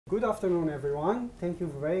Good afternoon, everyone. Thank you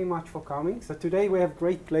very much for coming. So today we have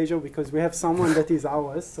great pleasure because we have someone that is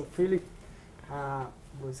ours. So Philip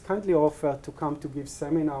was kindly offered to come to give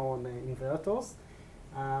seminar on inverters.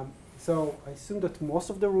 So I assume that most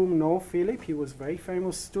of the room know Philip. He was a very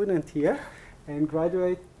famous student here and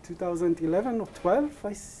graduated 2011 or 12?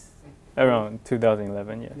 Around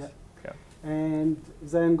 2011, yes. Yeah. Yeah. And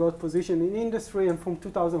then got position in industry, and from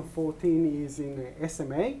 2014 is in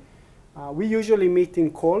SMA. We usually meet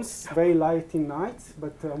in calls, very late in nights,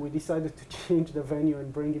 but we decided to change the venue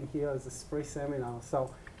and bring him here as a SPREE seminar.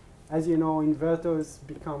 So, as you know, inverters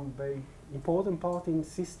become very important part in the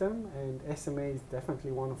system, and SMA is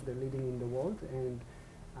definitely one of the leading in the world. And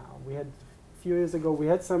we had, a few years ago, we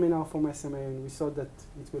had seminar from SMA, and we thought that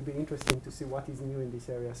it would be interesting to see what is new in this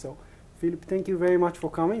area. So, Philip, thank you very much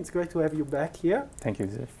for coming. It's great to have you back here. Thank you,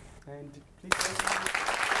 Zif. And please.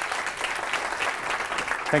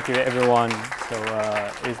 Thank you, everyone. So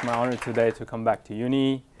it's my honor today to come back to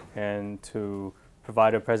uni and to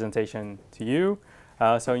provide a presentation to you.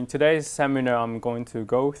 So in today's seminar, I'm going to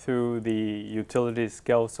go through the utility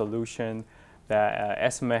scale solution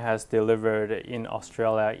that SMA has delivered in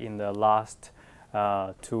Australia in the last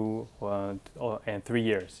 2 and 3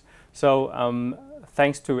 years. So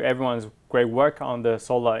thanks to everyone's great work on the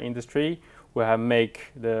solar industry, we have made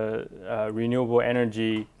the renewable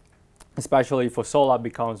energy, especially for solar,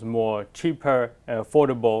 becomes more cheaper and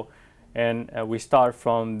affordable, and we start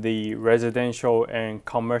from the residential and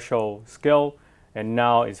commercial scale, and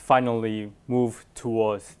now it's finally moved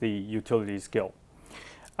towards the utility scale.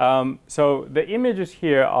 So the images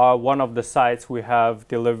here are one of the sites we have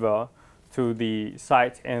delivered to the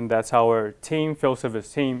site, and that's our team, field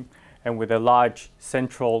service team, and with a large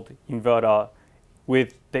central inverter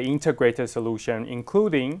with the integrated solution,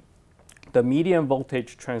 including the medium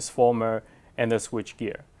voltage transformer and the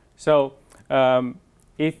switchgear. So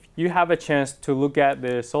if you have a chance to look at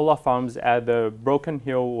the solar farms at the Broken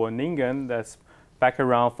Hill or Nyngan, that's back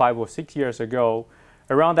around 5 or 6 years ago,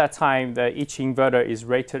 around that time, each inverter is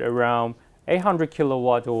rated around 800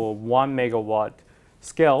 kilowatt or 1 megawatt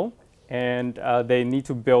scale, and they need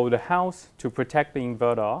to build a house to protect the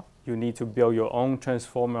inverter. You need to build your own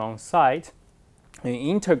transformer on site and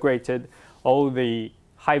integrated all the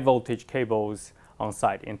high voltage cables on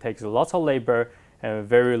site. It takes lots of labor and a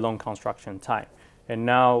very long construction time. And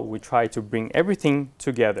now we try to bring everything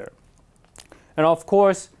together. And of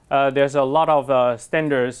course, there's a lot of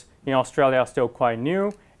standards in Australia still quite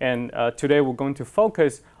new. And today we're going to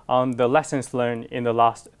focus on the lessons learned in the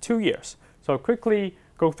last 2 years. So quickly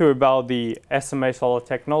go through about the SMA Solar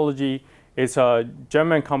Technology. It's a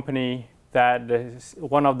German company that is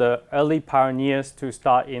one of the early pioneers to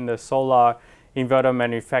start in the solar inverter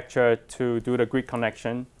manufacturer to do the grid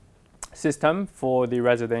connection system for the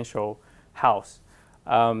residential house.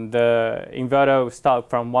 The inverter starts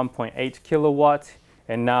from 1.8 kilowatt,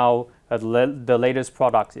 and now the latest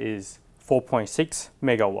product is 4.6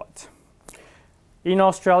 megawatt. In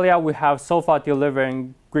Australia, we have so far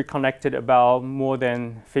delivering grid connected about more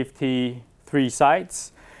than 53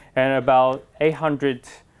 sites, and about 800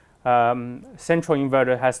 central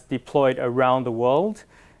inverter has deployed around the world.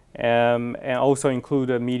 And also include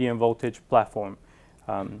a medium voltage platform.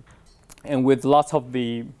 And with lots of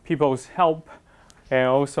the people's help and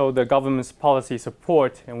also the government's policy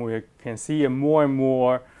support, and we can see more and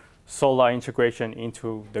more solar integration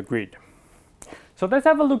into the grid. So let's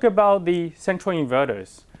have a look about the central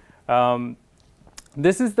inverters.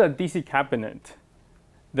 This is the DC cabinet.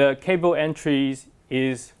 The cable entries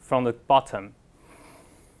is from the bottom.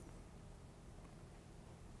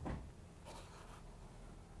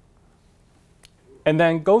 And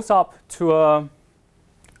then goes up to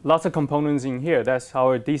lots of components in here. That's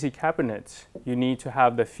our DC cabinet. You need to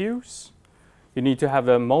have the fuse. You need to have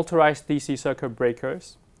the motorized DC circuit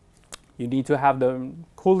breakers. You need to have the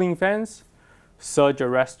cooling fans, surge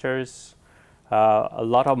arresters, a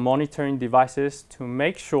lot of monitoring devices to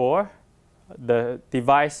make sure the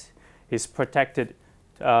device is protected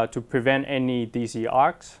to prevent any DC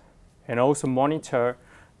arcs, and also monitor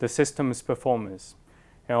the system's performance.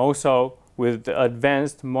 And also, with the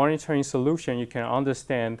advanced monitoring solution, you can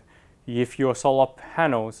understand if your solar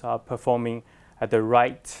panels are performing at the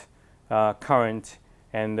right current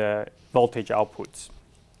and voltage outputs.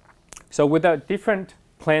 So with a different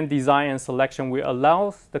plan design and selection, we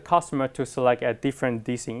allow the customer to select at different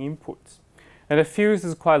DC inputs. And the fuse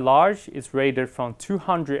is quite large. It's rated from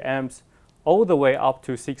 200 amps all the way up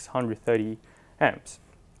to 630 amps.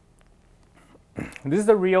 This is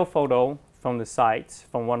a real photo from the sites,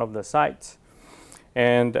 from one of the sites.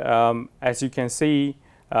 And as you can see,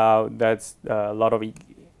 that's a lot of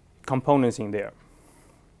components in there.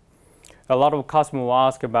 A lot of customers will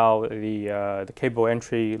ask about the cable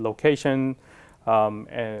entry location,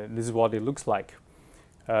 and this is what it looks like.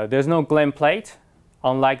 There's no glen plate.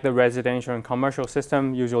 Unlike the residential and commercial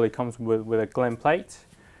system, usually comes with a glen plate.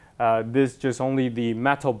 This is just only the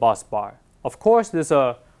metal bus bar. Of course, there's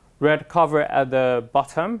a red cover at the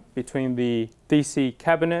bottom between the DC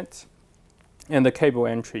cabinet and the cable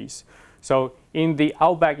entries. So in the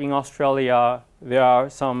outback in Australia, there are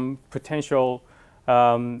some potential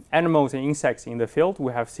animals and insects in the field.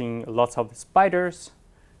 We have seen lots of spiders,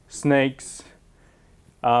 snakes.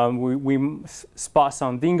 We spot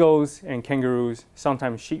some dingoes and kangaroos,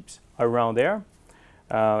 sometimes sheep around there.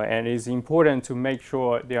 And it's important to make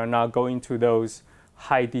sure they are not going to those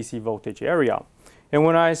high DC voltage area. And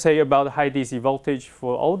when I say about high DC voltage,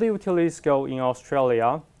 for all the utility scale in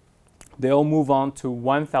Australia, they all move on to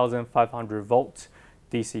 1,500 volt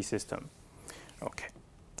DC system. Okay.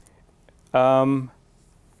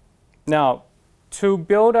 Now, to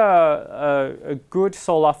build a good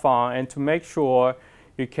solar farm and to make sure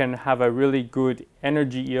you can have a really good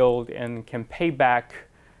energy yield and can pay back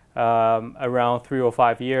around 3 or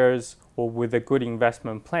 5 years or with a good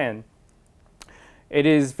investment plan, it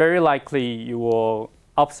is very likely you will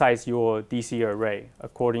upsize your DC array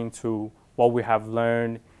according to what we have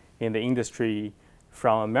learned in the industry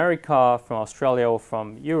from America, from Australia, or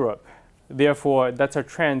from Europe. Therefore, that's a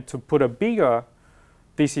trend to put a bigger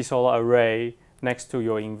DC solar array next to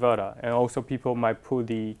your inverter. And also people might put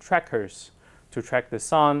the trackers to track the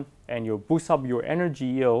sun, and you'll boost up your energy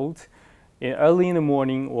yield early in the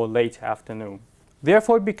morning or late afternoon.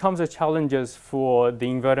 Therefore, it becomes a challenge for the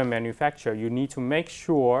inverter manufacturer. You need to make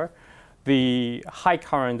sure the high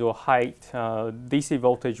current or high DC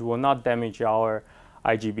voltage will not damage our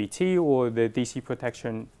IGBT or the DC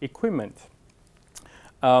protection equipment.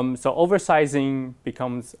 So oversizing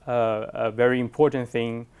becomes a very important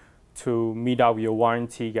thing to meet up your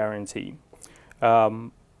warranty guarantee.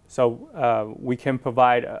 So we can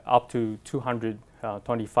provide up to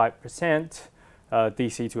 225%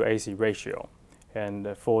 DC to AC ratio.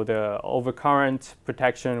 And for the overcurrent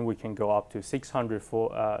protection, we can go up to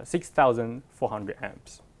 6,400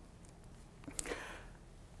 amps.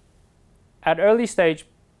 At early stage,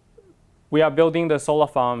 we are building the solar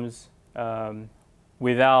farms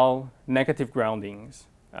without negative groundings.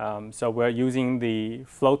 So we're using the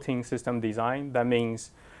floating system design. That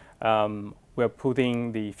means we're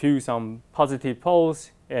putting the fuse on positive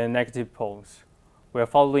poles and negative poles. We're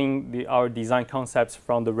following our design concepts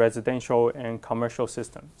from the residential and commercial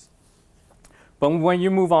systems. But when you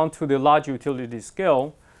move on to the large utility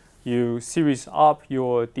scale, you series up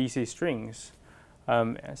your DC strings.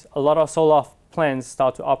 As a lot of solar plants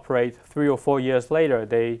start to operate 3 or 4 years later,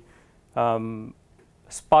 they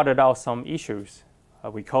spotted out some issues.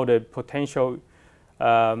 We call it potential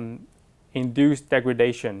induced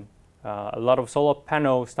degradation. A lot of solar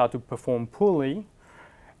panels start to perform poorly.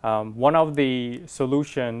 One of the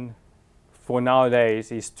solutions for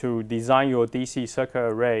nowadays is to design your DC circuit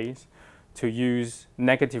arrays to use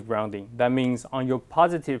negative grounding. That means on your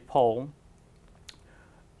positive pole,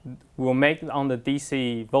 we'll make on the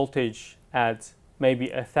DC voltage at maybe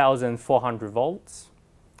 1,400 volts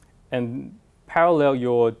and parallel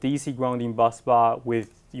your DC grounding bus bar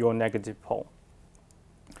with your negative pole.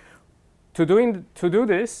 To do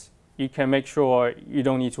this, you can make sure you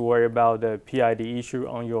don't need to worry about the PID issue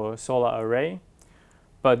on your solar array,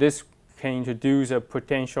 but this can introduce a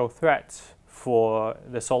potential threat for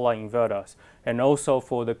the solar inverters and also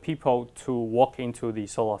for the people to walk into the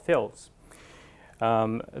solar fields.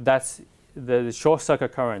 That's the short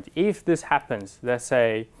circuit current. If this happens, let's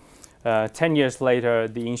say 10 years later,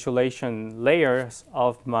 the insulation layers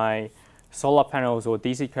of my solar panels or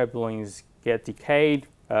DC couplings get decayed,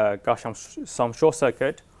 got some short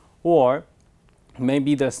circuit, or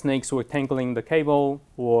maybe the snakes were tangling the cable,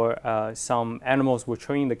 or some animals were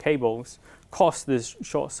chewing the cables, cause this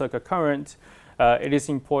short circuit current. It is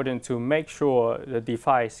important to make sure the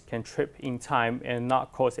device can trip in time and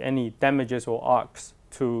not cause any damages or arcs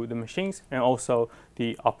to the machines and also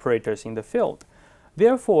the operators in the field.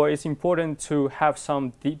 Therefore, it's important to have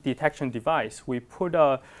some detection device. We put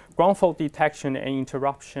ground fault detection and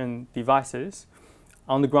interruption devices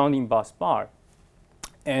on the grounding bus bar.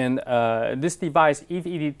 And this device, if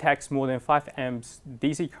it detects more than 5 amps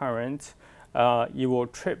DC current, it will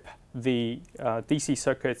trip the DC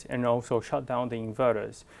circuits and also shut down the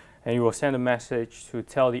inverters. And you will send a message to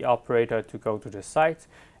tell the operator to go to the site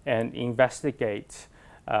and investigate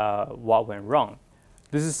what went wrong.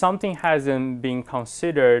 This is something hasn't been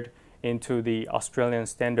considered into the Australian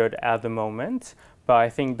standard at the moment, but I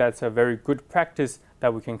think that's a very good practice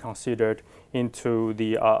that we can consider into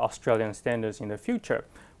the Australian standards in the future.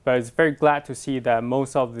 But it's very glad to see that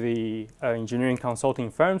most of the engineering consulting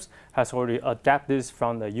firms has already adapted this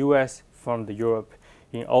from the US, from the Europe,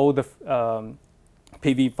 in all the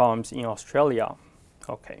PV farms in Australia.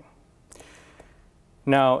 Okay.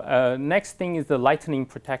 Now, next thing is the lightning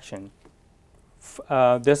protection.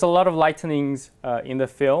 There's a lot of lightnings in the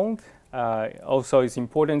field. Also, it's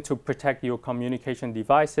important to protect your communication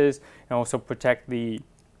devices and also protect the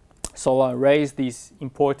solar arrays, these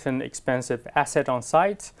important, expensive assets on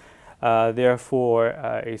site. Therefore,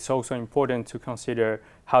 it's also important to consider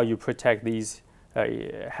how you protect these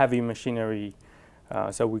heavy machinery.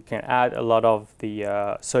 So we can add a lot of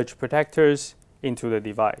the surge protectors into the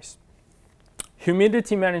device.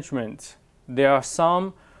 Humidity management. There are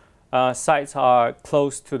some sites are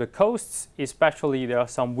close to the coasts, especially there are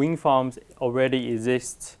some wind farms already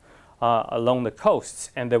exist along the coasts,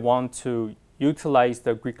 and they want to utilize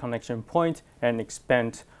the grid connection point and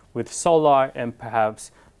expand with solar and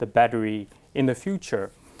perhaps the battery in the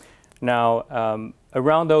future. Now,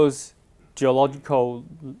 around those geological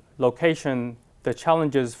locations, the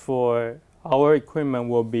challenges for our equipment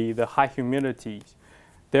will be the high humidity.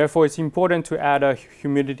 Therefore, it's important to add a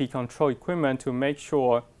humidity control equipment to make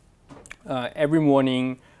sure every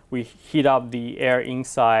morning we heat up the air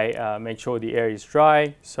inside, make sure the air is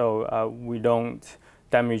dry, so we don't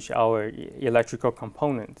damage our electrical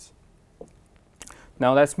components.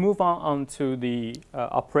 Now let's move on to the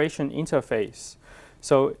operation interface.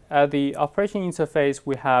 So at the operation interface,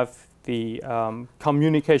 we have the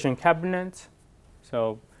communication cabinet.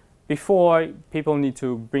 So before, people need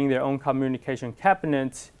to bring their own communication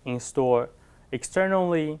cabinet installed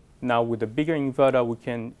externally. Now with the bigger inverter, we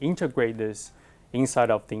can integrate this inside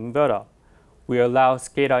of the inverter. We allow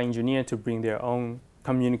SCADA engineer to bring their own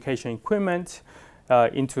communication equipment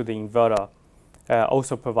into the inverter.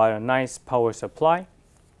 Also provide a nice power supply.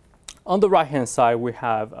 On the right-hand side, we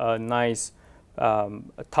have a nice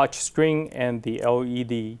touch screen and the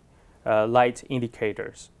LED light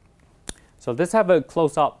indicators. So let's have a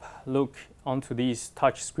close-up look onto these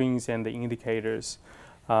touch screens and the indicators.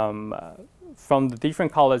 From the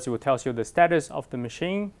different colors, it will tell you the status of the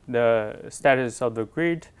machine, the status of the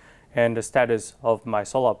grid, and the status of my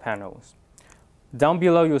solar panels. Down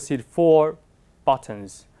below, you'll see 4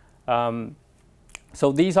 buttons.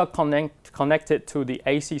 So these are connected to the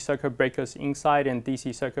AC circuit breakers inside and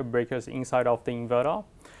DC circuit breakers inside of the inverter.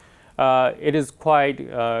 It is quite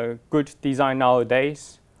good design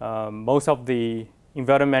nowadays. Most of the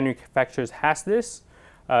inverter manufacturers has this.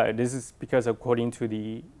 This is because according to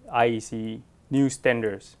the IEC new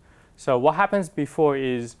standards. So what happens before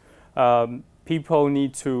is people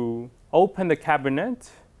need to open the cabinet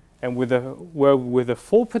and with the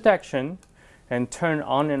full protection and turn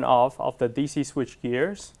on and off of the DC switch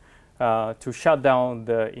gears to shut down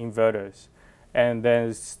the inverters and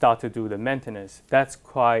then start to do the maintenance. That's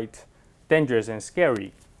quite dangerous and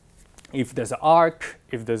scary. If there's an arc,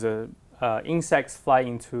 if there's insects fly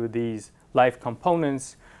into these live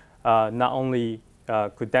components, not only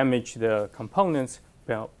could damage the components,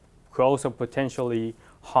 but could also potentially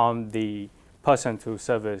harm the person to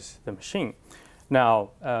service the machine.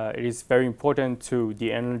 Now, it is very important to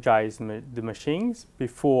de-energize the machines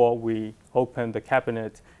before we open the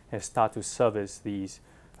cabinet and start to service these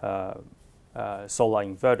solar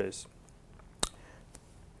inverters.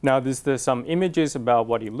 Now, there's some images about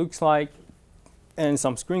what it looks like and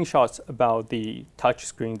some screenshots about the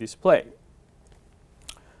touchscreen display.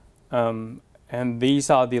 And these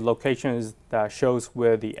are the locations that shows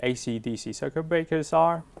where the AC/DC circuit breakers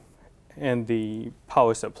are and the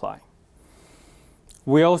power supply.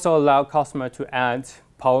 We also allow customers to add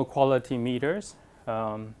power quality meters.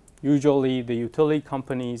 Usually the utility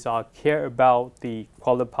companies care about the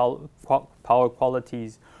power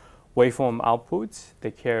qualities waveform outputs.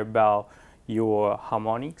 They care about your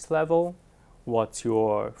harmonics level, what's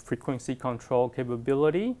your frequency control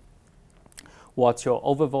capability, what's your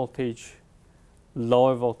overvoltage,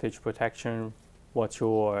 lower voltage protection, what's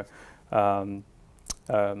your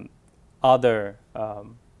other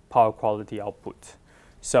power quality output.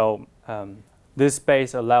 So this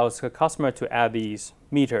space allows the customer to add these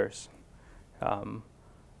meters.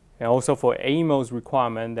 And also for AEMO's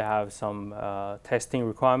requirement, they have some testing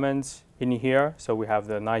requirements in here. So we have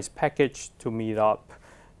the nice package to meet up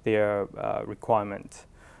their requirement.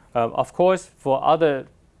 Of course, for other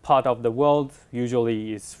part of the world,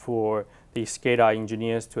 usually it's for the SCADA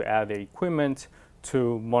engineers to add the equipment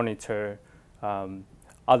to monitor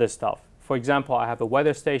other stuff. For example, I have a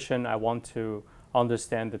weather station. I want to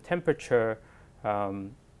understand the temperature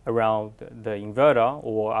around the inverter,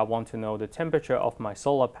 or I want to know the temperature of my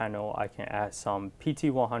solar panel, I can add some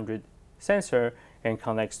PT100 sensor and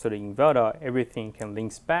connects to the inverter. Everything can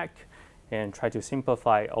link back and try to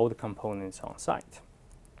simplify all the components on site.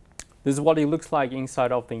 This is what it looks like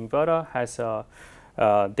inside of the inverter. Has a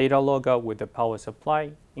data logger with the power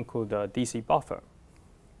supply, include the DC buffer.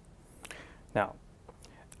 Now,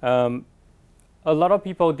 a lot of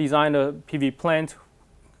people design a PV plant,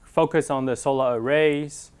 focus on the solar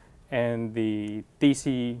arrays and the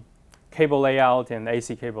DC cable layout and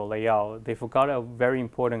AC cable layout. They forgot a very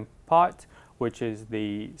important part, which is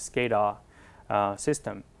the SCADA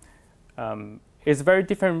system. It's very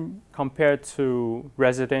different compared to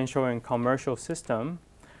residential and commercial system.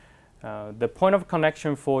 The point of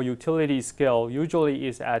connection for utility scale usually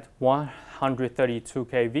is at 132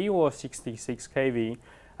 kV or 66 kV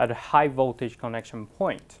at a high voltage connection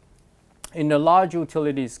point. In the large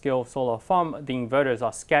utility scale solar farm, the inverters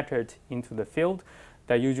are scattered into the field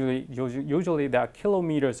that usually they are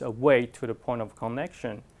kilometers away to the point of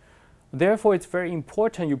connection. Therefore, it's very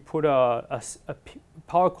important you put a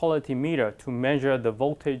power quality meter to measure the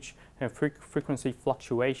voltage and frequency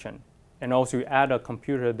fluctuation. And also you add a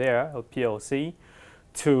computer there, a PLC,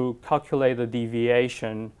 to calculate the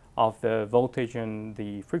deviation of the voltage and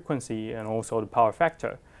the frequency and also the power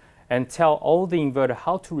factor, and tell all the inverter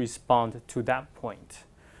how to respond to that point.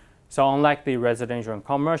 So unlike the residential and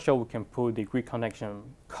commercial, we can put the grid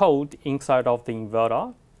connection code inside of the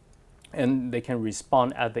inverter, and they can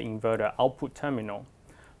respond at the inverter output terminal.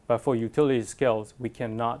 But for utility scales, we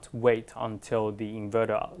cannot wait until the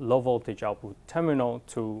inverter low voltage output terminal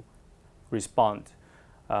to respond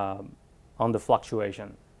on the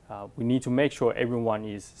fluctuation. We need to make sure everyone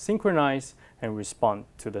is synchronized and respond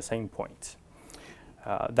to the same point.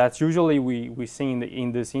 That's usually we see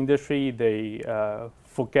in this industry. They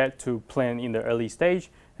forget to plan in the early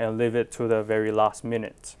stage and leave it to the very last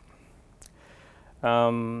minute.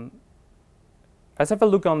 Let's have a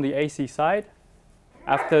look on the AC side.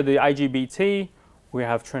 After the IGBT, we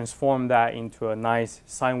have transformed that into a nice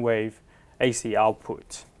sine wave AC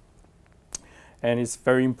output. And it's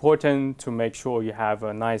very important to make sure you have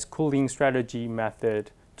a nice cooling strategy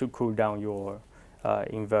method to cool down your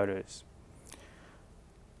inverters.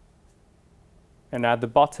 And at the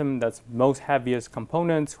bottom, that's most heaviest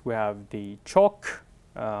component, we have the choke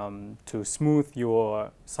to smooth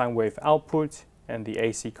your sine wave output and the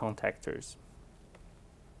AC contactors.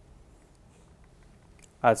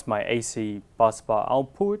 That's my AC busbar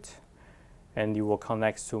output, and you will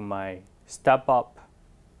connect to my step-up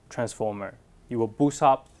transformer. You will boost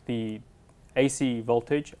up the AC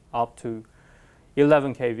voltage up to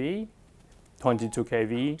 11 kV, 22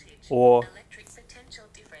 kV, or electric potential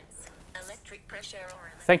difference, electric pressure, or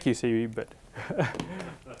thank you, Siri, but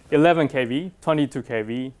 11 kV, 22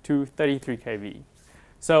 kV to 33 kV.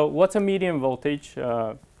 So what's a medium voltage?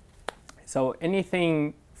 So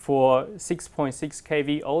anything for 6.6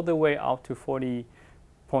 kV all the way up to 40.5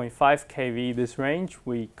 kV, this range,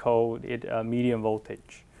 we call it a medium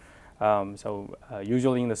voltage.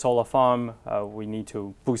 Usually in the solar farm, we need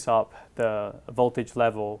to boost up the voltage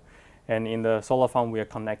level. And in the solar farm, we are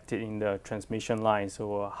connected in the transmission lines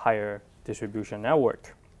or higher distribution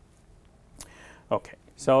network. Okay,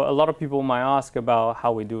 so a lot of people might ask about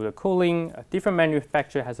how we do the cooling. A different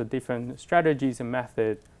manufacturer has a different strategies and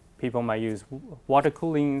method. People might use water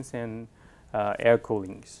coolings and air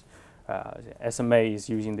coolings. SMA is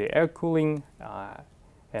using the air cooling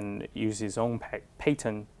and use its own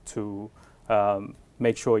patent to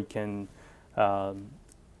make sure it can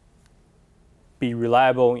be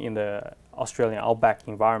reliable in the Australian outback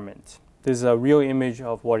environment. This is a real image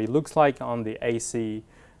of what it looks like on the AC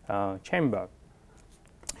chamber.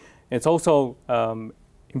 It's also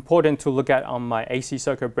important to look at on my AC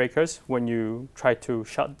circuit breakers when you try to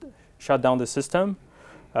shut down the system.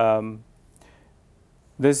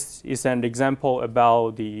 This is an example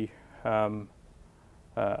about the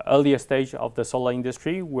earlier stage of the solar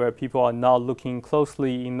industry where people are not looking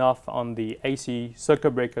closely enough on the AC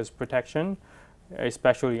circuit breakers protection,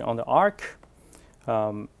 especially on the arc.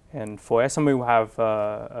 And for SMA, we have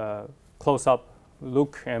a close-up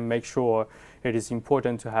look and make sure it is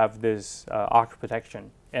important to have this arc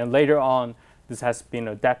protection. And later on, this has been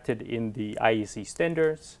adapted in the IEC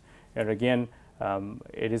standards. And again,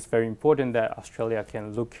 it is very important that Australia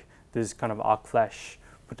can look this kind of arc flash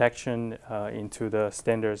protection into the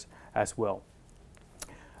standards as well.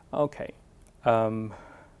 Okay.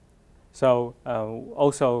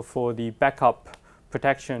 Also for the backup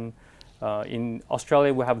protection, in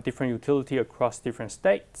Australia, we have different utility across different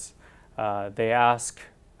states. They ask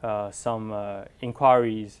some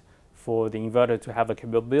inquiries for the inverter to have the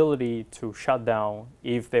capability to shut down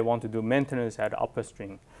if they want to do maintenance at the upper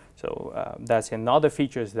string. So that's another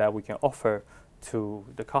features that we can offer to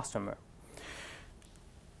the customer.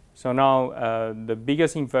 So now the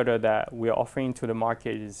biggest inverter that we are offering to the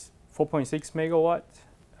market is 4.6 megawatt.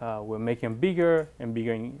 We're making bigger and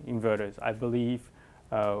bigger inverters. I believe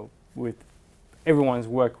with everyone's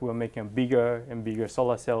work, we're making bigger and bigger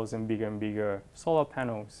solar cells and bigger solar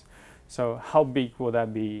panels. So how big will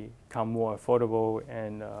that become more affordable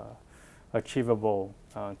and achievable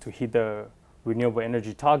to hit the renewable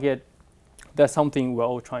energy target? That's something we're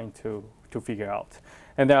all trying to figure out.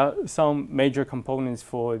 And there are some major components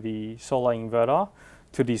for the solar inverter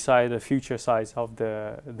to decide the future size of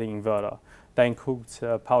the inverter. That includes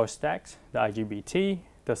power stacks, the IGBT,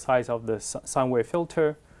 the size of the sine wave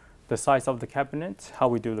filter, the size of the cabinet, how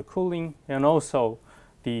we do the cooling, and also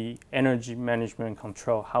the energy management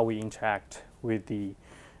control, how we interact with the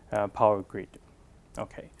power grid.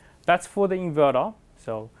 Okay, that's for the inverter.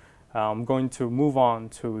 So I'm going to move on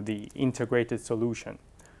to the integrated solution.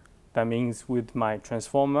 That means with my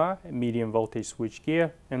transformer, medium voltage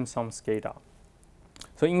switchgear, and some SCADA.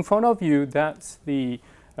 So in front of you, that's the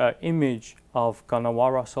image of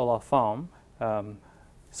Ganawara Solar Farm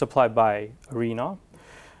supplied by ARENA.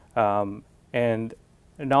 And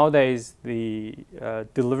nowadays, the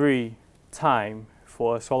delivery time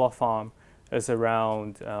for a solar farm is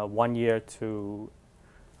around 1 year to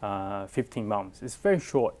 15 months. It's very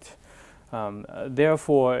short.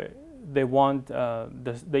 Therefore, they want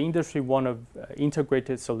the industry want an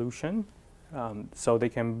integrated solution, so they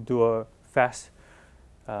can do a fast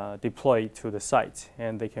deploy to the site,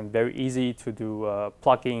 and they can very easy to do a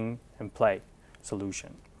plug-in and play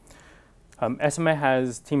solution. SMA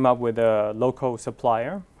has teamed up with a local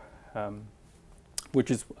supplier, which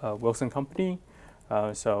is Wilson Company.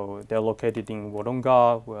 So they're located in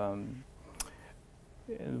Wodonga.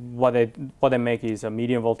 What they make is a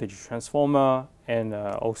medium voltage transformer, and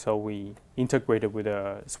also we integrated with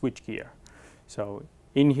a switchgear. So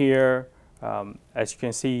in here, as you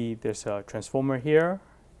can see, there's a transformer here,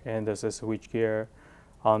 and there's a switchgear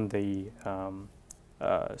on the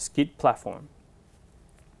skid platform.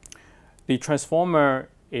 The transformer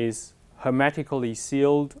is hermetically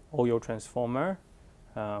sealed oil transformer.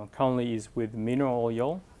 Currently is with mineral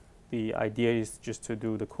oil. The idea is just to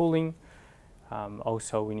do the cooling.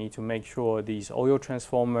 Also, we need to make sure these oil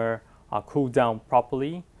transformer are cooled down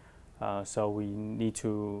properly. So we need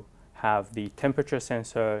to have the temperature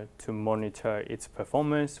sensor to monitor its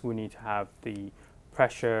performance. We need to have the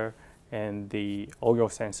pressure and the oil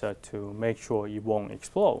sensor to make sure it won't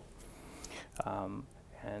explode.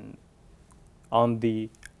 And on the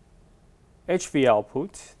HV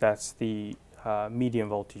output, that's the medium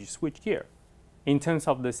voltage switchgear. In terms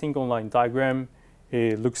of the single line diagram,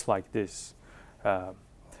 it looks like this.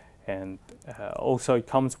 Also it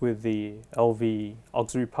comes with the LV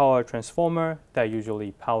auxiliary power transformer that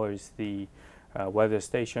usually powers the weather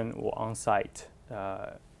station or on-site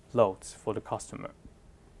loads for the customer.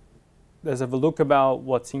 Let's have a look about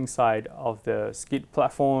what's inside of the skid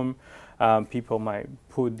platform. People might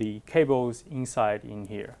put the cables inside in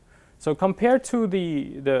here. So compared to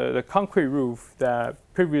the concrete roof that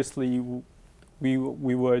previously we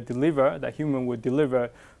would deliver, that human would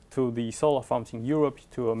deliver to the solar farms in Europe,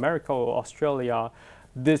 to America or Australia,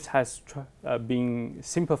 this has been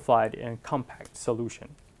simplified and compact solution.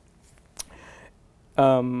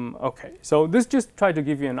 Okay, so this just try to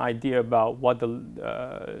give you an idea about what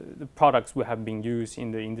the products we have been used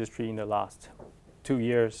in the industry in the last 2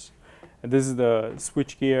 years. And this is the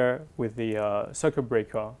switchgear with the circuit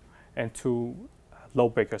breaker and 2 low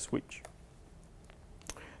breaker switch.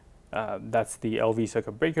 That's the LV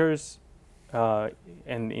circuit breakers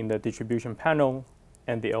and in the distribution panel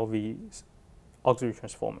and the LV auxiliary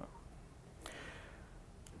transformer.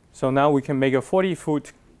 So now we can make a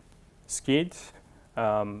 40-foot skid.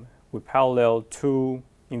 We parallel 2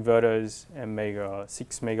 inverters and make a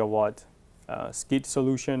 6 megawatt skid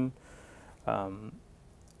solution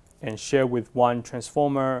and share with 1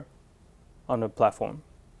 transformer on the platform.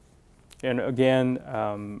 And again,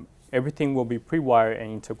 everything will be pre-wired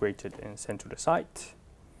and integrated and sent to the site.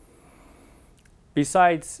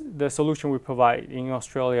 Besides the solution we provide in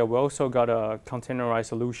Australia, we also got a containerized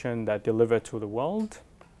solution that delivered to the world.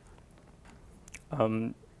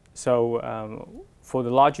 For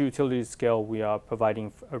the large utility scale, we are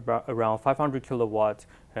providing around 500 kilowatts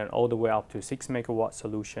and all the way up to 6 megawatt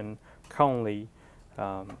solution currently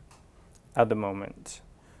at the moment.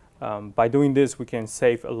 By doing this, we can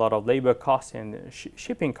save a lot of labor costs and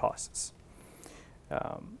shipping costs.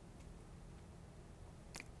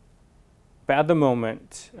 But at the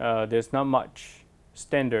moment, there's not much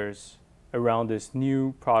standards around this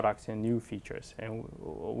new products and new features, and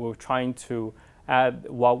we're trying to add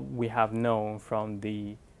what we have known from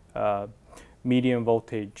the medium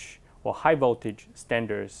voltage or high voltage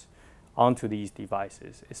standards onto these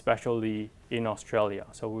devices, especially in Australia.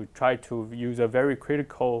 So we try to use a very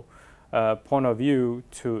critical point of view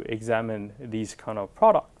to examine these kind of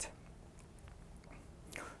product.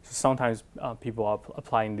 So sometimes people are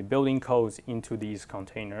applying the building codes into these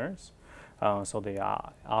containers. So they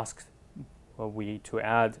are asked we to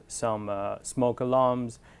add some smoke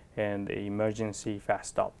alarms and the emergency fast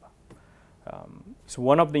stop. So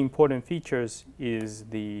one of the important features is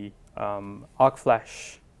the arc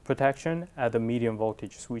flash protection at the medium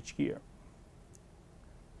voltage switchgear.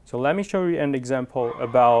 So let me show you an example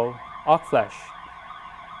about arc flash.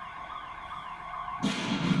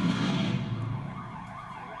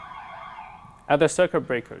 At the circuit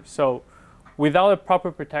breakers. So without the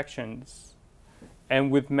proper protections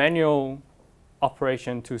and with manual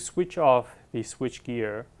operation to switch off the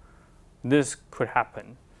switchgear, this could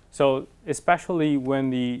happen. So especially when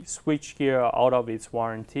the switchgear are out of its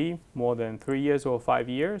warranty, more than 3 years or 5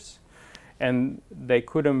 years, and they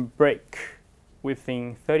couldn't break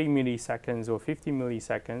within 30 milliseconds or 50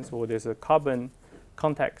 milliseconds, or there's a carbon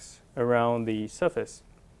contacts around the surface.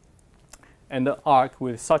 And the arc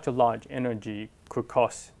with such a large energy could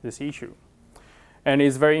cause this issue. And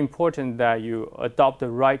it's very important that you adopt the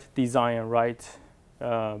right design and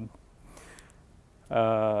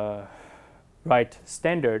right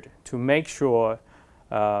standard to make sure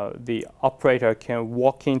the operator can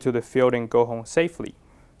walk into the field and go home safely.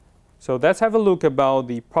 So let's have a look about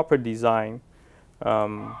the proper design.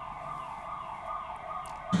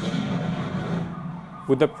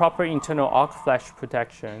 With the proper internal arc flash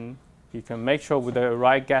protection, you can make sure with the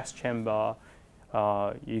right gas chamber,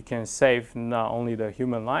 you can save not only the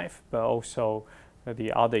human life, but also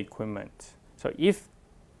the other equipment. So if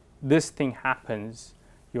this thing happens,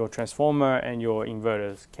 your transformer and your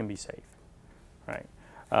inverters can be safe, right?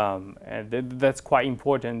 And that's quite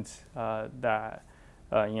important that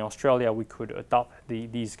in Australia we could adopt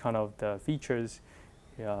these kind of the features,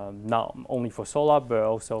 not only for solar, but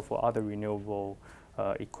also for other renewable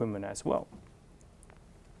equipment as well.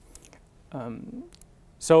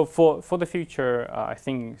 So for the future, I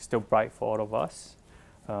think it's still bright for all of us.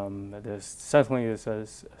 There's certainly a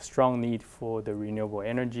strong need for the renewable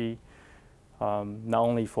energy, not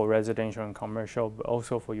only for residential and commercial, but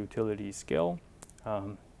also for utility scale.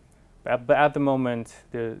 But at the moment,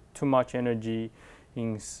 there's too much energy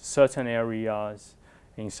in certain areas,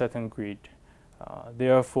 in certain grid.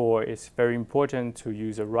 Therefore, it's very important to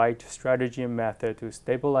use the right strategy and method to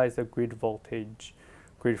stabilize the grid voltage,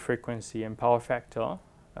 grid frequency, and power factor.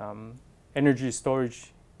 Energy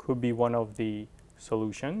storage could be one of the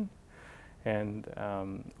solutions, and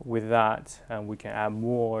with that, we can add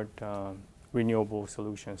more renewable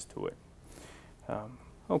solutions to it.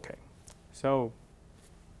 Okay, so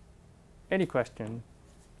any question?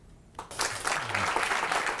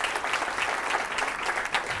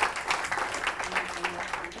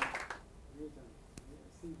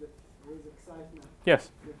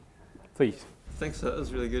 Yes, please. Thanks, that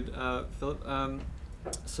was really good, Philip.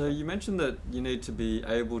 So you mentioned that you need to be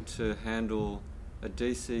able to handle a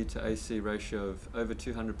DC to AC ratio of over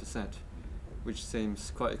 200%, which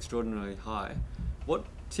seems quite extraordinarily high. What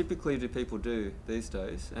typically do people do these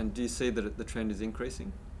days, and do you see that the trend is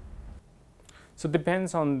increasing? So it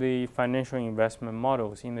depends on the financial investment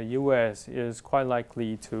models. In the US, it is quite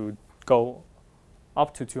likely to go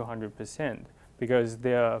up to 200%. Because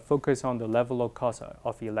they are focused on the level of cost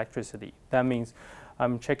of electricity. That means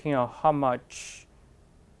I'm checking out how much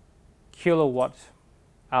kilowatt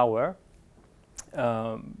hour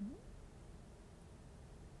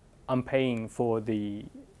I'm paying for the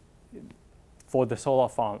solar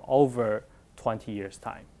farm over 20 years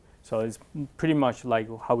time. So it's pretty much like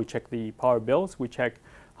how we check the power bills. We check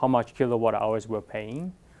how much kilowatt hours we're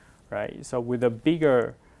paying, right? So with a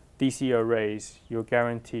bigger DC arrays, you're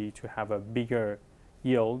guaranteed to have a bigger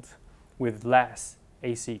yield with less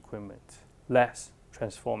AC equipment, less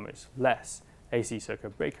transformers, less AC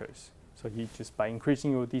circuit breakers. So you just by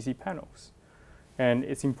increasing your DC panels. And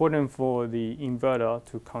it's important for the inverter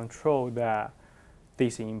to control that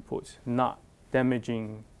DC input, not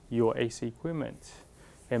damaging your AC equipment,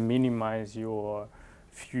 and minimize your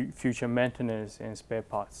future maintenance and spare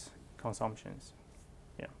parts consumptions.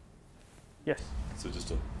 Yeah. Yes? So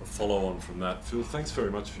just a follow on from that. Phil, thanks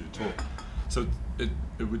very much for your talk. So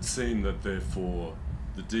it would seem that therefore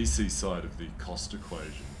the DC side of the cost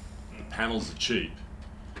equation, the panels are cheap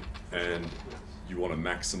and you want to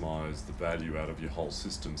maximize the value out of your whole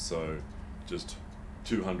system. So just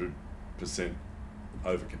 200%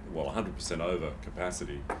 over, well, 100% over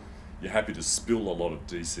capacity, you're happy to spill a lot of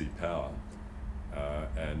DC power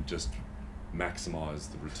and just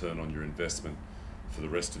maximize the return on your investment for the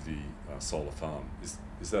rest of the solar farm.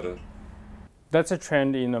 Is that a... That's a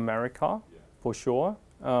trend in America, Yeah. for sure,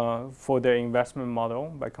 for their investment model,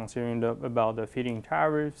 by considering about the feed-in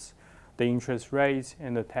tariffs, the interest rates,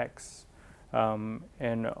 and the tax.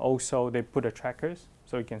 And also they put the trackers,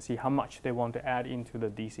 so you can see how much they want to add into the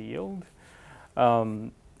DC yield.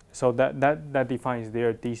 So that defines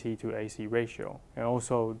their DC to AC ratio. And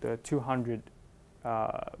also the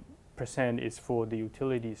 200% is for the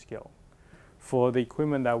utility scale. For the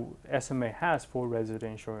equipment that SMA has for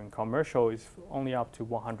residential and commercial is only up to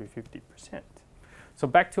 150%. So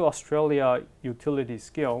back to Australia utility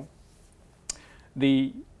scale,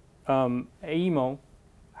 the AEMO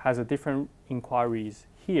has a different inquiries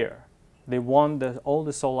here. They want all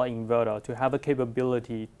the solar inverter to have a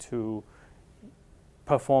capability to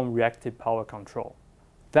perform reactive power control.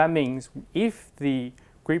 That means if the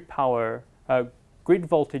grid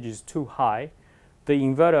voltage is too high, the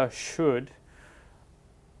inverter should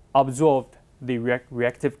absorb the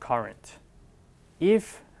reactive current.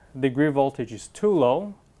 If the grid voltage is too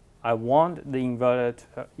low, I want the inverter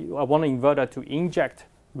to inject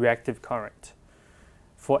reactive current.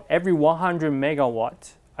 For every 100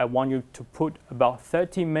 megawatt, I want you to put about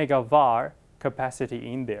 30 megavar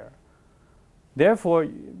capacity in there. Therefore,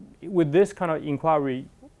 with this kind of inquiry,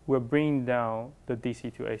 we're bringing down the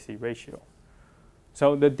DC to AC ratio.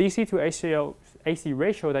 So the DC to AC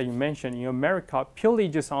ratio that you mentioned in America, purely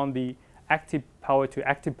just on the active power to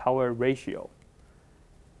active power ratio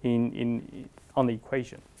on the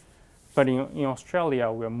equation. But in Australia,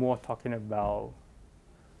 we're more talking about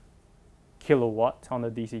kilowatt on the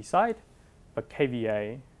DC side, but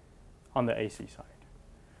kVA on the AC side.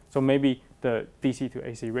 So maybe the DC to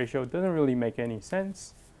AC ratio doesn't really make any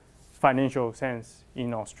sense, financial sense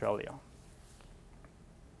in Australia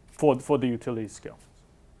for the utility scale.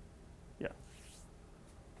 Yeah.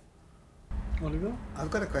 Oliver?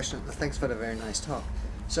 I've got a question. Thanks for the very nice talk.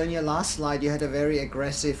 So in your last slide, you had a very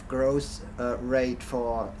aggressive growth rate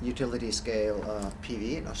for utility scale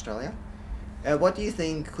PV in Australia. What do you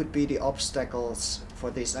think could be the obstacles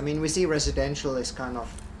for this? I mean, we see residential is kind of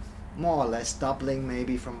more or less doubling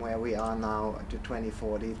maybe from where we are now to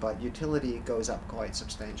 2040, but utility goes up quite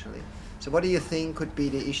substantially. So what do you think could be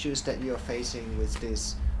the issues that you're facing with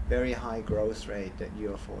this very high growth rate that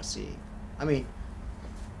you're foreseeing? I mean,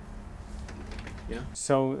 yeah.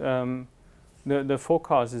 So the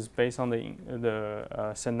forecast is based on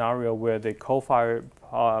the scenario where the coal-fired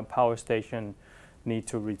power station need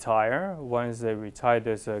to retire. Once they retire,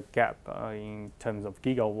 there's a gap in terms of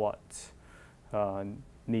gigawatts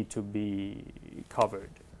need to be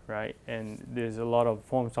covered, right? And there's a lot of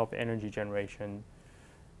forms of energy generation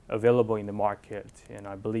available in the market, and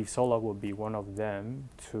I believe solar will be one of them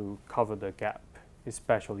to cover the gap,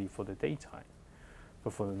 especially for the daytime.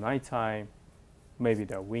 But for the nighttime, maybe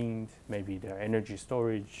their wind, maybe their energy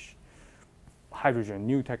storage, hydrogen,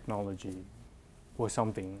 new technology, or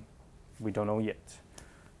something we don't know yet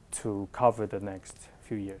to cover the next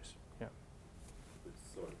few years. Yeah.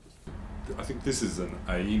 I think this is an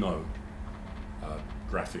AEMO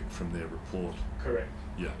graphic from their report. Correct.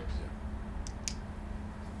 Yeah.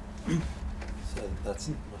 So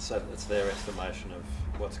that's their estimation of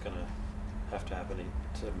what's going to have to happen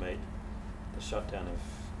to meet the shutdown of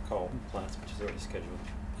coal plants, which is already scheduled.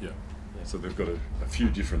 Yeah. Yeah. So they've got a few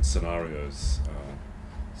different scenarios.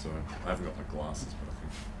 So I haven't got my glasses, but I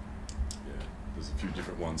think there's a few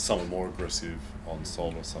different ones. Some are more aggressive on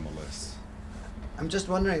solar, some are less. I'm just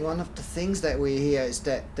wondering, one of the things that we hear is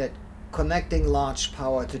that connecting large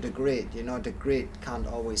power to the grid, the grid can't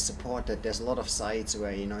always support that. There's a lot of sites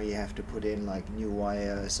where, you have to put in like new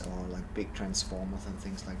wires or like big transformers and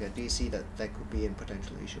things like that. Do you see that could be a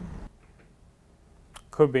potential issue?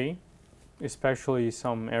 Could be, especially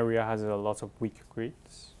some area has a lot of weak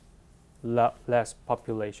grids, less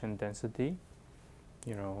population density.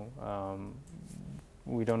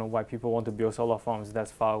 We don't know why people want to build solar farms that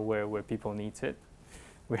far away where people need it.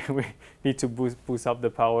 We need to boost up the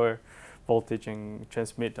power voltage and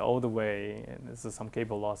transmit all the way, and there's some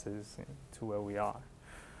cable losses to where we are.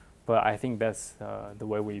 But I think that's the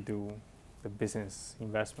way we do the business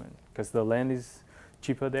investment, because the land is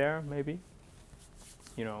cheaper there, maybe.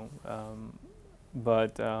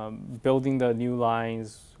 But building the new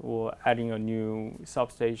lines or adding a new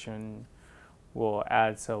substation will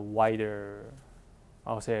add a wider,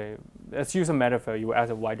 I'll say, let's use a metaphor, you add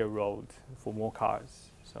a wider road for more cars.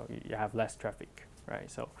 so you have less traffic, right?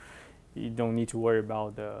 So you don't need to worry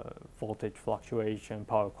about the voltage fluctuation,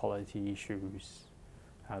 power quality issues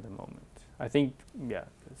at the moment. I think, yeah,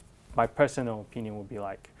 my personal opinion would be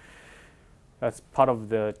like, that's part of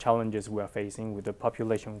the challenges we are facing with the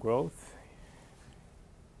population growth,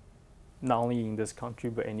 not only in this country,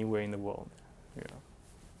 but anywhere in the world. Yeah.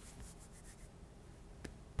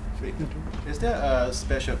 Is there a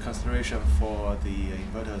special consideration for the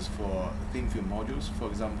inverters for thin film modules, for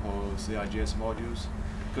example, CIGS modules?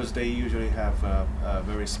 Because they usually have a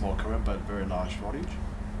very small current but very large voltage.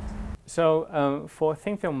 So for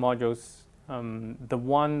thin film modules, the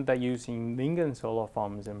one that using Lincoln solar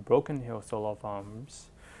farms and Broken Hill solar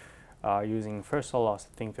farms are using First Solar's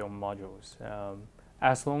thin film modules.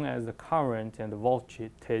 As long as the current and the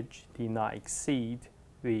voltage did not exceed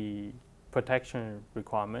the protection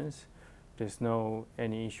requirements, there's no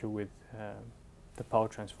any issue with the power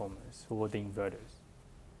transformers or the inverters.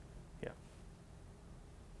 Yeah.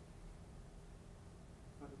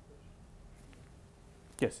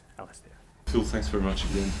 Yes, Alistair. Phil, thanks very much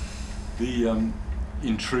again. The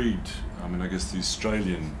intrigued, I mean, I guess the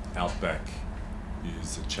Australian outback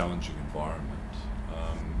is a challenging environment.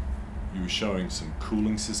 You were showing some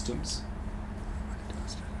cooling systems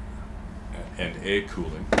and air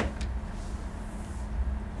cooling.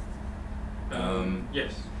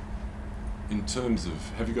 Yes. In terms of,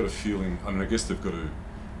 have you got a feeling, I mean, I guess they've got to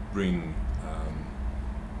bring,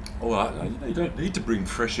 you don't need to bring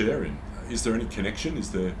fresh air in. Is there any connection?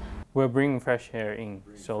 Is there? We're bringing fresh air in.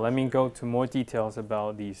 So let me go to more details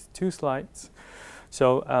about these two slides.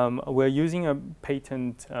 So we're using a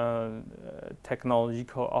patent technology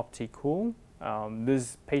called OptiCool.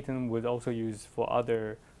 This patent was also used for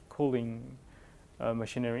other cooling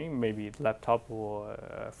machinery, maybe laptop or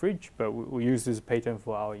fridge, but we use this patent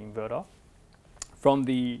for our inverter. From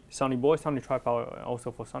the Sunny Boy, Sunny Tripower,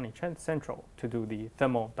 also for Sunny Central to do the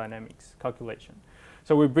thermodynamics calculation.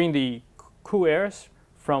 So we bring the cool airs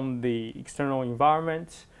from the external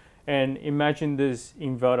environment, and imagine this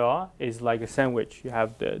inverter is like a sandwich. You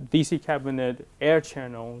have the DC cabinet, air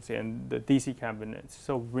channels, and the DC cabinets.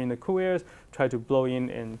 So bring the cool airs, try to blow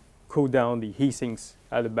in and cool down the heat sinks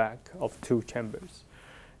at the back of two chambers.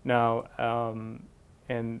 Now,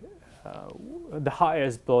 the hot air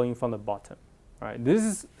is blowing from the bottom. Right? This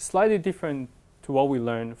is slightly different to what we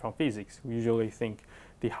learned from physics. We usually think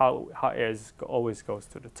the hot air always goes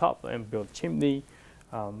to the top and build a chimney.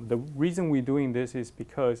 The reason we're doing this is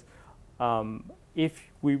because if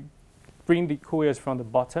we bring the cool airs from the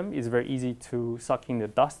bottom, it's very easy to suck in the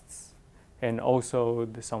dusts and also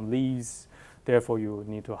some leaves. Therefore, you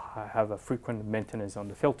need to have a frequent maintenance on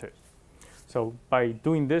the filters. So by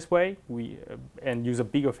doing this way, and use a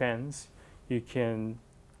bigger fans, you can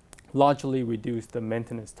largely reduce the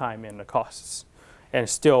maintenance time and the costs, and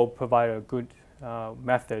still provide a good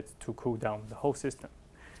method to cool down the whole system.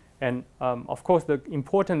 And of course, the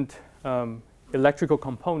important electrical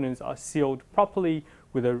components are sealed properly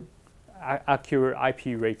with an accurate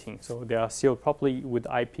IP rating. So they are sealed properly with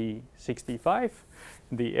IP65.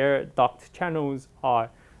 The air duct channels are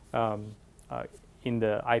in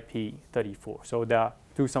the IP34. So they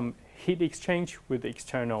do some heat exchange with the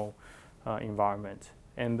external environment.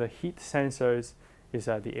 And the heat sensors is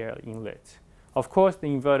at the air inlet. Of course, the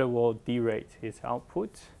inverter will derate its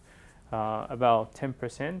output about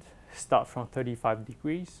 10%, start from 35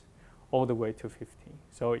 degrees all the way to 15.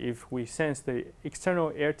 So if we sense the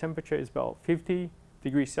external air temperature is about 50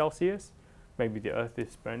 degrees Celsius, maybe the earth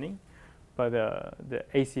is burning, but the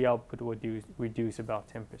AC output will reduce about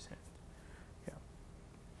 10%. Yeah.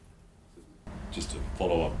 Just to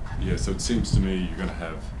follow up, yeah, so it seems to me you're going to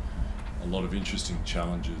have a lot of interesting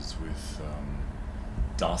challenges with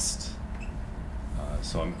dust.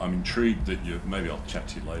 So I'm intrigued that maybe I'll chat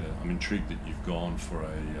to you later, I'm intrigued that you've gone for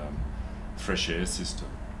a fresh air system,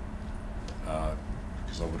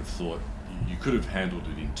 because I would have thought you could have handled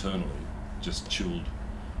it internally, just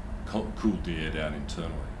cooled the air down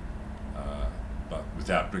internally, but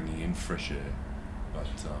without bringing in fresh air. But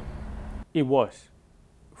it was.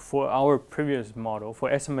 For our previous model, for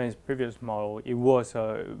SMA's previous model, it was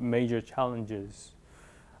major challenges,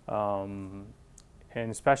 and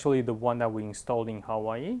especially the one that we installed in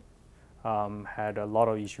Hawaii had a lot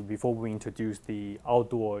of issues before we introduced the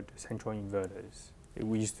outdoor central inverters.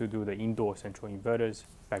 We used to do the indoor central inverters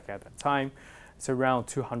back at that time. It's around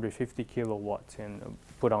 250 kilowatts and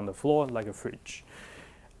put on the floor like a fridge.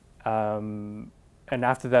 And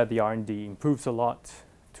after that, the R&D improves a lot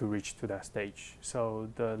to reach to that stage. So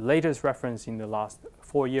the latest reference in the last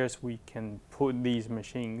 4 years, we can put these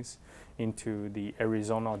machines into the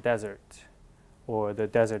Arizona desert or the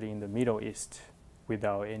desert in the Middle East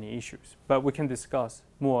without any issues. But we can discuss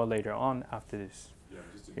more later on after this. Yeah,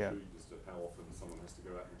 I'm just Yeah. intrigued as to how often someone has to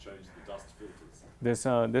go out and change the dust filters.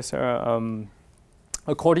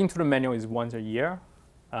 According to the manual, is once a year,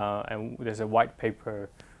 and there's a white paper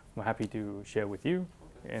I'm happy to share with you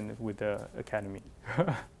and with the academy.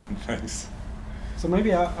 Thanks. So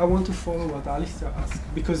maybe I want to follow what Alistair asked,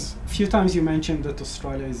 because a few times you mentioned that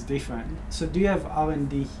Australia is different. So do you have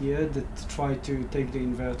R&D here that try to take the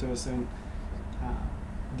inverters and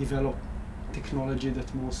develop technology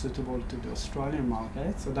that's more suitable to the Australian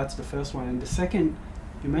market? So that's the first one. And the second,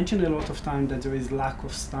 you mentioned a lot of time that there is lack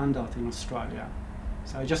of standard in Australia.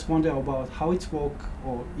 So I just wonder about how it's work,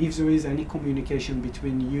 or if there is any communication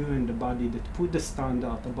between you and the body that put the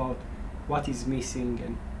standard about what is missing,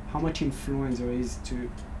 and how much influence there is to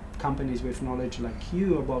companies with knowledge like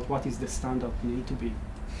you about what is the standard need to be.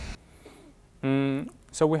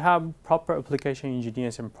 So we have proper application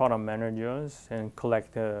engineers and product managers and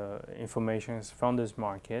collect the information from these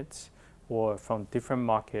markets or from different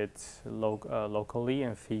markets locally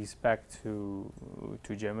and feeds back to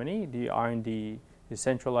Germany. The R&D is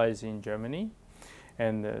centralized in Germany,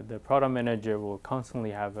 and the product manager will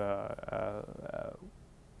constantly have a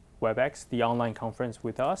WebEx, the online conference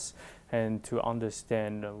with us, and to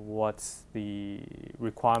understand what's the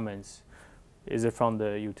requirements. Is it from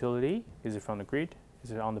the utility? Is it from the grid?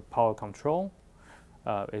 Is it on the power control?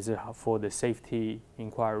 Is it for the safety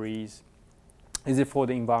inquiries? Is it for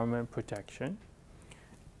the environment protection?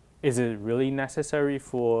 Is it really necessary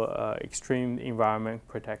for extreme environment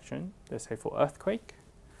protection, let's say for earthquake?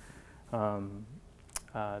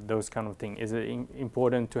 Those kind of things. Is it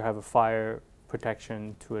important to have a fire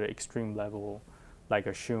protection to an extreme level, like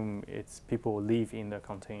assume it's people live in the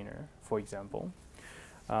container, for example?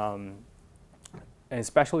 And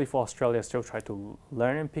especially for Australia, still try to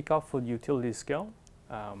learn and pick up for the utility scale.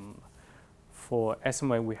 For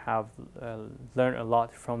SMA, we have learned a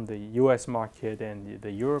lot from the US market and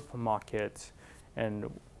the Europe market. And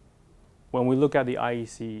when we look at the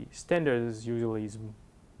IEC standards, usually is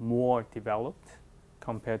more developed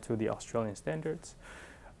compared to the Australian standards.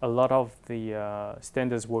 A lot of the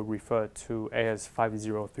standards will refer to AS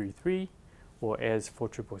 5033 or AS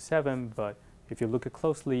 4777, but if you look at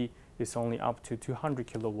closely, it's only up to 200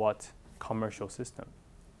 kilowatt commercial system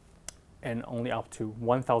and only up to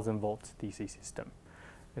 1000 volt DC system.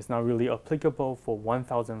 It's not really applicable for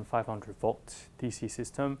 1500 volt DC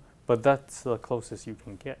system, but that's the closest you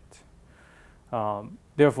can get.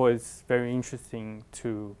 Therefore, it's very interesting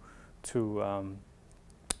to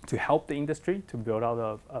help the industry to build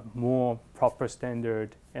out a more proper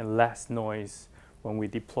standard and less noise when we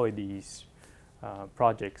deploy these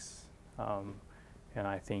projects. And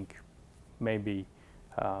I think maybe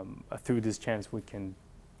through this chance we can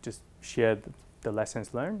just share the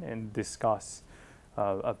lessons learned and discuss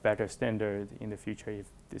a better standard in the future if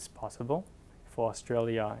it's possible for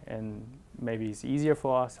Australia, and maybe it's easier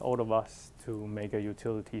for us, all of us, to make a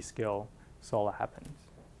utility scale solar happen.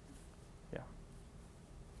 Yeah.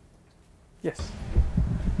 Yes.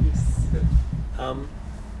 Yes.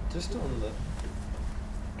 Just on the,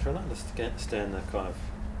 trying to understand the kind of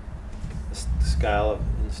the scale of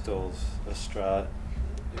installs Australia,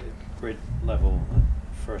 grid level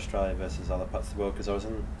for Australia versus other parts of the world, because I was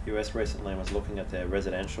in the US recently and was looking at their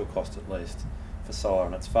residential cost at least for solar,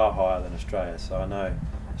 and it's far higher than Australia. So I know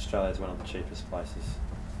Australia is one of the cheapest places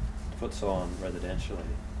to put solar on residentially.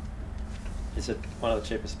 Is it one of the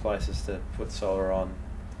cheapest places to put solar on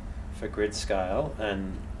for grid scale,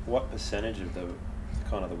 and what percentage of the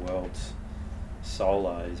kind of the world's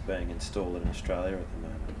solar is being installed in Australia at the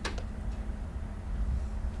moment?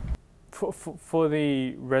 For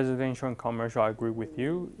the residential and commercial, I agree with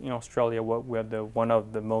you. In Australia, we're one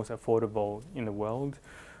of the most affordable in the world.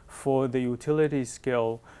 For the utility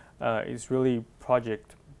scale, it's really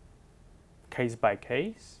project case by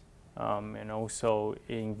case, and also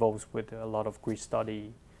it involves with a lot of grid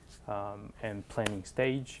study and planning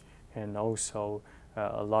stage, and also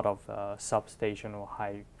a lot of substation or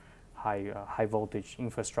high voltage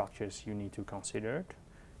infrastructures you need to consider.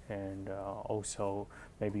 And also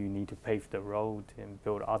maybe you need to pave the road and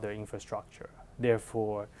build other infrastructure.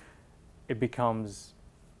 Therefore, it becomes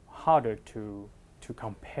harder to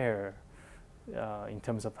compare in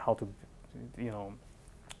terms of how to,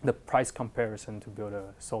 the price comparison to build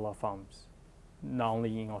a solar farms, not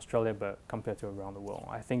only in Australia but compared to around the world.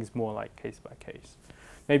 I think it's more like case by case.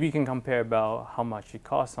 Maybe you can compare about how much it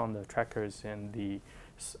costs on the trackers and the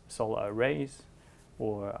solar arrays,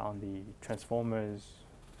 or on the transformers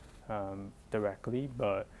directly,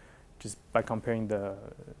 but just by comparing the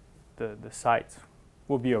sites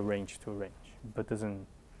will be a range to range, but doesn't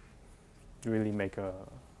really make a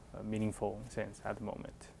meaningful sense at the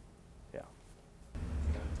moment. Yeah.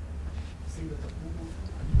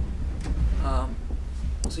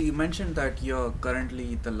 So you mentioned that you're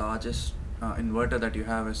currently the largest inverter that you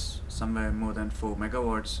have is somewhere more than 4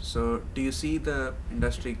 megawatts. So do you see the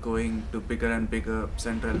industry going to bigger and bigger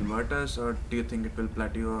central inverters, or do you think it will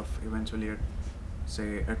plateau off eventually at,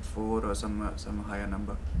 say, at 4 or some higher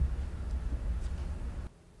number?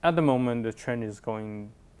 At the moment, the trend is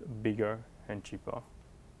going bigger and cheaper,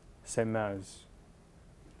 same as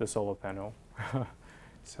the solar panel.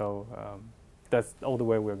 So that's all the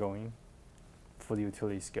way we're going for the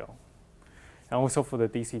utility scale, and also for the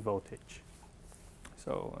DC voltage.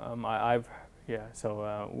 So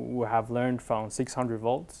we have learned from 600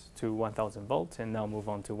 volts to 1,000 volts, and now move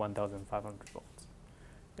on to 1,500 volts.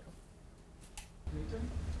 Yeah.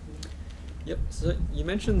 Yep. So you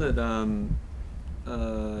mentioned that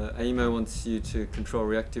AEMO wants you to control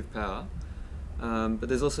reactive power, but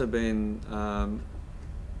there's also been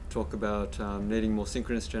talk about needing more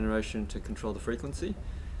synchronous generation to control the frequency.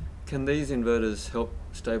 Can these inverters help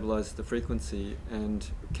stabilize the frequency, and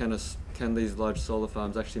can these large solar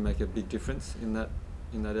farms actually make a big difference in that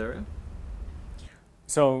area?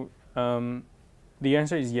 So the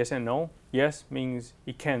answer is yes and no. Yes means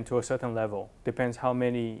it can to a certain level. Depends how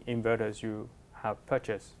many inverters you have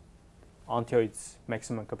purchased until its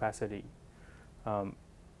maximum capacity,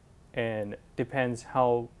 and depends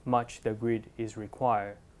how much the grid is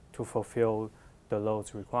required to fulfill the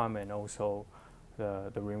load's requirement, also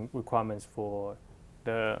the requirements for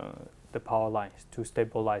the power lines to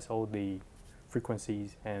stabilize all the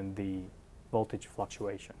frequencies and the voltage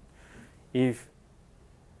fluctuation. If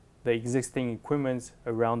the existing equipment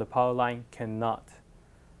around the power line cannot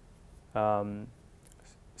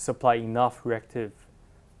supply enough reactive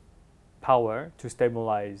power to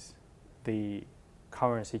stabilize the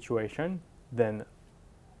current situation, then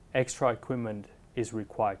extra equipment is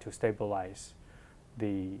required to stabilize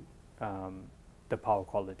the power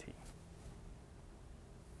quality.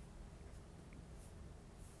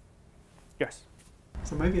 Yes.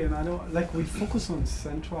 So maybe another, like we focus on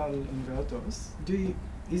central inverters.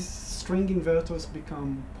 Is string inverters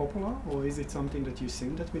become popular, or is it something that you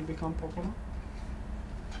think that will become popular?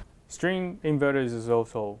 String inverters is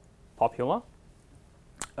also popular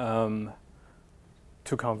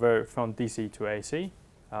to convert from DC to AC.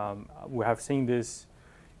 We have seen this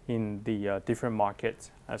in the different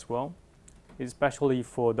markets as well, especially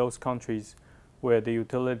for those countries where the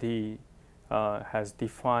utility has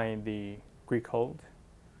defined the grid code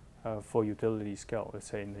for utility scale. Let's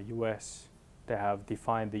say in the US, they have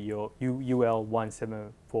defined the UL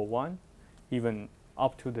 1741, even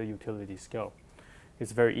up to the utility scale.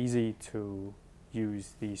 It's very easy to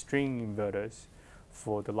use the string inverters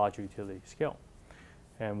for the large utility scale.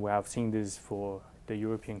 And we have seen this for the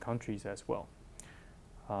European countries as well.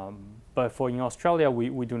 But for in Australia,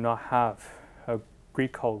 we do not have a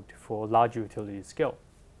grid code for large utility scale.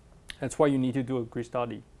 That's why you need to do a grid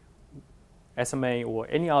study. SMA or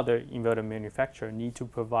any other inverter manufacturer need to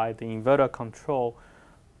provide the inverter control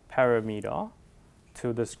parameter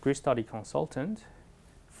to the grid study consultant.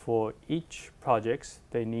 For each project,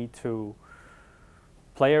 they need to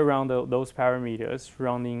play around those parameters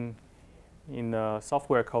running in a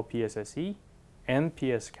software called PSSE and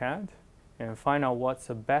PSCAD, and find out what's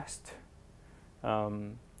the best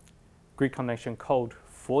grid connection code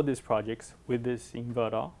for these projects with this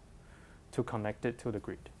inverter to connect it to the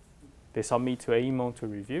grid. They submit to AEMO to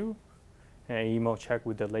review, and AEMO check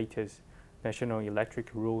with the latest national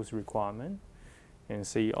electric rules requirement and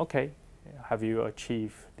see, okay, have you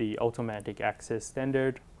achieved the automatic access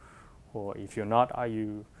standard? Or if you're not, are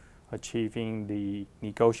you achieving the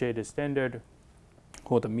negotiated standard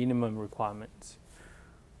or the minimum requirements?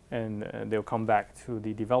 And they'll come back to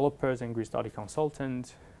the developers and grid study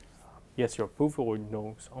consultants. Yes, you approve, or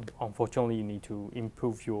no, unfortunately you need to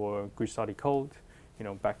improve your grid study code,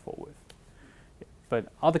 back forward. Yeah.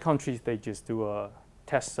 But other countries, they just do a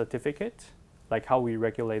test certificate, like how we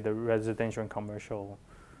regulate the residential and commercial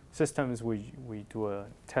systems. We do a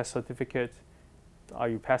test certificate. Are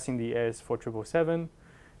you passing the AS4777?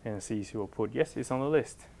 And CEC will put, yes, it's on the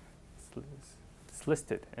list. It's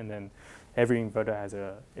listed. And then every inverter has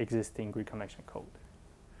a existing grid connection code.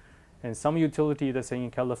 And some utility, let's say in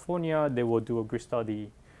California, they will do a grid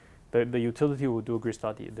study. The utility will do a grid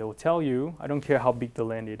study. They will tell you, I don't care how big the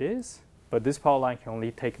land it is, but this power line can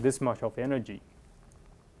only take this much of energy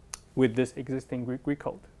with this existing grid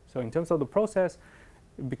code. So in terms of the process,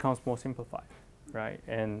 it becomes more simplified, right?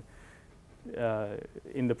 And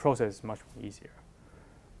in the process, much more easier.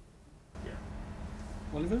 Yeah.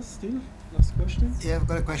 Oliver, still last question. Yeah, I've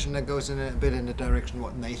got a question that goes in a bit in the direction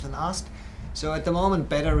what Nathan asked. So at the moment,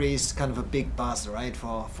 battery is kind of a big buzz, right,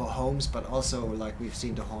 for homes, but also like we've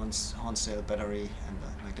seen the Hornsdale battery and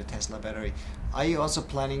like the Tesla battery. Are you also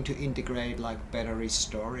planning to integrate like battery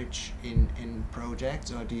storage in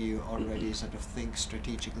projects, or do you already sort of think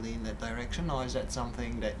strategically in that direction, or is that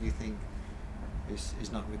something that you think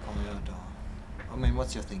is not required? Or I mean,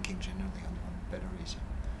 what's your thinking generally on batteries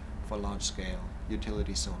for large scale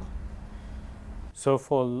utility solar? So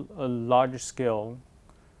for a large scale,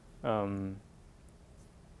 I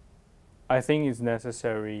think it's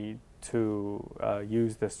necessary to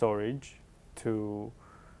use the storage, to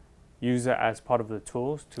use it as part of the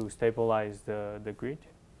tools to stabilize the grid.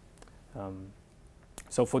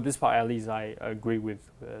 So for this part, at least, I agree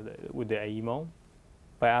with the AEMO.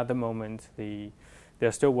 But at the moment,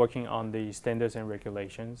 they're still working on the standards and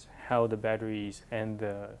regulations, how the batteries and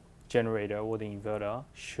the generator or the inverter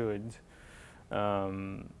should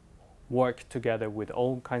work together with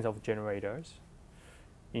all kinds of generators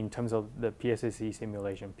in terms of the PSSC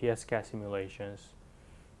simulation, PSCAD simulations,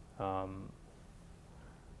 and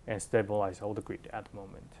stabilize all the grid at the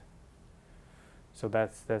moment. So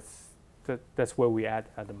that's where we're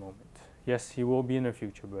at the moment. Yes, it will be in the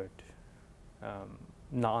future, but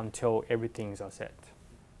not until everything's set.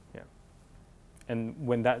 Yeah. And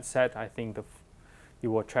when that's set, I think it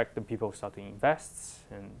will attract the people starting to invest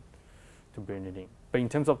and to bring it in. But in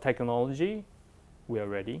terms of technology, we are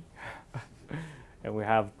ready. And we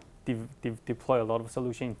have deployed a lot of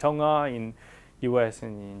solutions in Tonga, in US,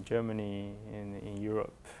 and in Germany, in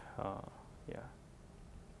Europe. Yeah.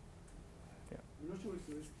 I'm not sure if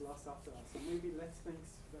this class after us, so maybe let's thank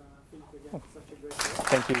Philip again for such a great work.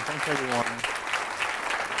 Thank you. Thanks, everyone.